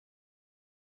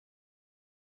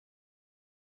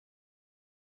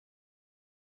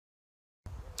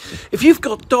If you've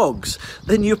got dogs,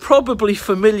 then you're probably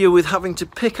familiar with having to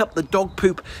pick up the dog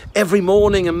poop every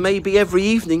morning and maybe every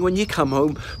evening when you come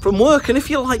home from work. And if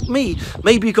you're like me,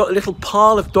 maybe you've got a little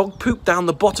pile of dog poop down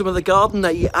the bottom of the garden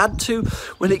that you add to.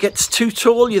 When it gets too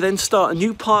tall, you then start a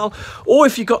new pile. Or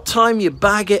if you've got time, you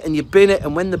bag it and you bin it,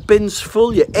 and when the bin's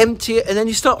full, you empty it and then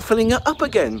you start filling it up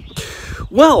again.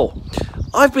 Well,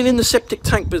 I've been in the septic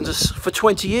tank business for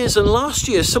 20 years, and last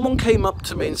year someone came up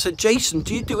to me and said, "Jason,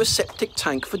 do you do a septic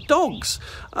tank for dogs?"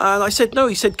 And I said, "No."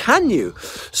 He said, "Can you?"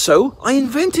 So I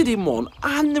invented him one,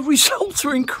 and the results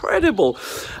were incredible.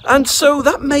 And so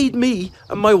that made me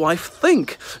and my wife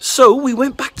think. So we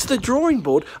went back to the drawing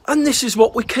board, and this is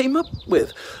what we came up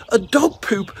with: a dog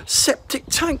poop septic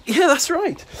tank. Yeah, that's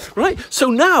right. Right. So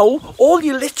now all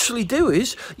you literally do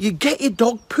is you get your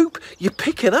dog poop, you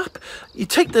pick it up, you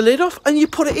take the lid off, and you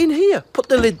put it in here. Put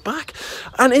the lid back,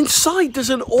 and inside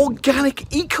there's an organic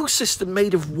ecosystem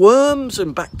made of worms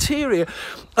and bacteria,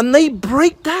 and they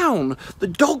break down the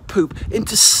dog poop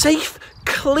into safe,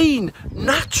 clean,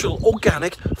 natural,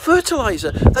 organic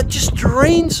fertilizer that just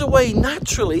drains away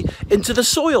naturally into the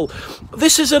soil.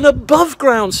 This is an above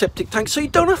ground septic tank, so you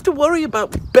don't have to worry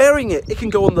about burying it. It can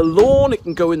go on the lawn, it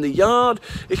can go in the yard,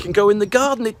 it can go in the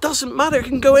garden, it doesn't matter, it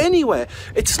can go anywhere.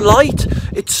 It's light,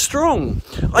 it's strong.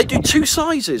 I do two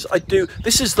sizes.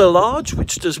 This is the large,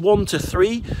 which does 1 to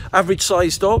 3 average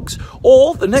size dogs,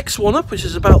 or the next one up, which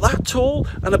is about that tall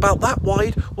and about that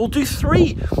wide, will do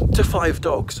 3 to 5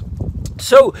 dogs.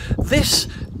 So this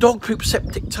dog poop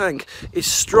septic tank is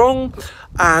strong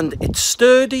and it's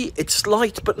sturdy, it's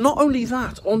light, but not only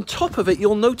that, on top of it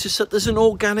you'll notice that there's an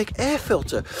organic air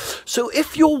filter. So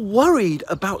if you're worried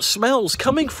about smells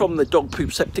coming from the dog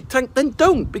poop septic tank, then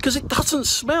don't, because it doesn't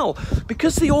smell,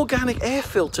 because the organic air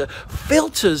filter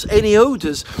filters any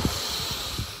odours.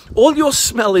 All your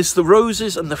smell is the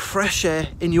roses and the fresh air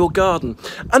in your garden.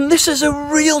 And this is a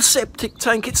real septic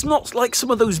tank. It's not like some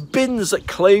of those bins that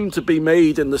claim to be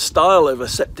made in the style of a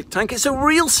septic tank. It's a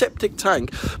real septic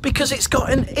tank because it's got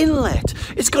an inlet,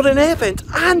 it's got an air vent,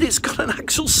 and it's got an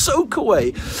actual soak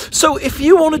away. So if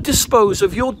you want to dispose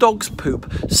of your dog's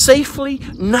poop safely,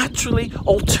 naturally,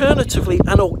 alternatively,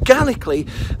 and organically,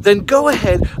 then go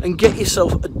ahead and get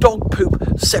yourself a dog poop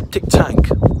septic tank.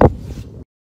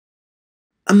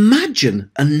 Imagine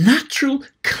a natural,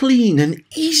 clean and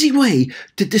easy way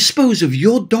to dispose of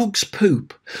your dog's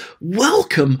poop.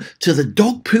 Welcome to the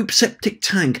dog poop septic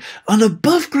tank, an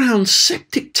above ground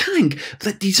septic tank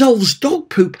that dissolves dog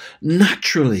poop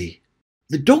naturally.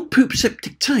 The dog poop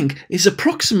septic tank is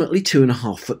approximately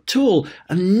 2.5 foot tall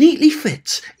and neatly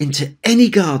fits into any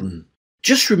garden.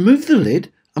 Just remove the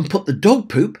lid and put the dog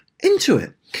poop into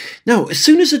it. Now, as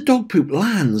soon as the dog poop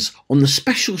lands on the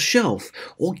special shelf,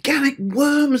 organic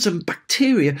worms and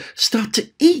bacteria start to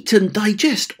eat and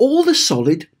digest all the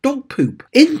solid dog poop.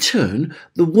 In turn,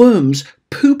 the worms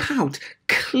poop out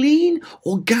clean,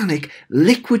 organic,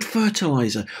 liquid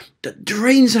fertilizer that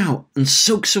drains out and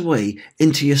soaks away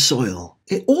into your soil.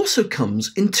 It also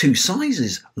comes in 2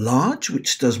 sizes: large,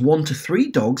 which does 1 to 3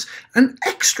 dogs, and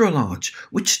extra large,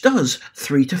 which does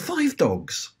 3 to 5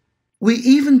 dogs. We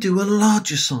even do a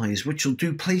larger size, which will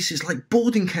do places like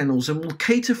boarding kennels and will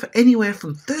cater for anywhere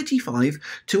from 35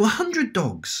 to 100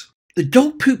 dogs. The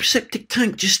dog poop septic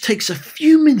tank just takes a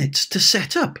few minutes to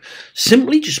set up.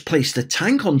 Simply just place the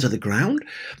tank onto the ground,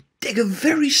 dig a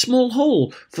very small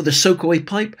hole for the soak-away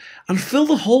pipe, and fill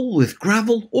the hole with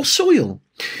gravel or soil.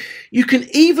 You can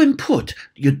even put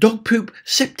your dog poop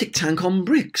septic tank on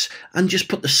bricks and just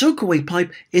put the soak-away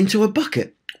pipe into a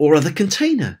bucket or other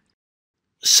container.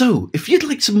 So, if you'd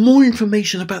like some more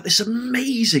information about this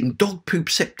amazing dog poop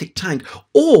septic tank,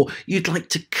 or you'd like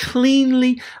to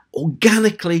cleanly,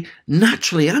 organically,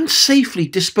 naturally and safely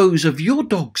dispose of your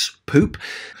dog's poop,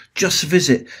 just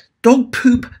visit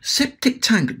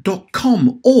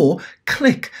dogpoopseptictank.com or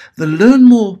click the Learn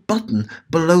More button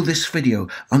below this video,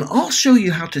 and I'll show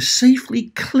you how to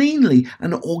safely, cleanly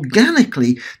and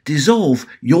organically dissolve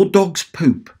your dog's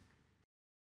poop.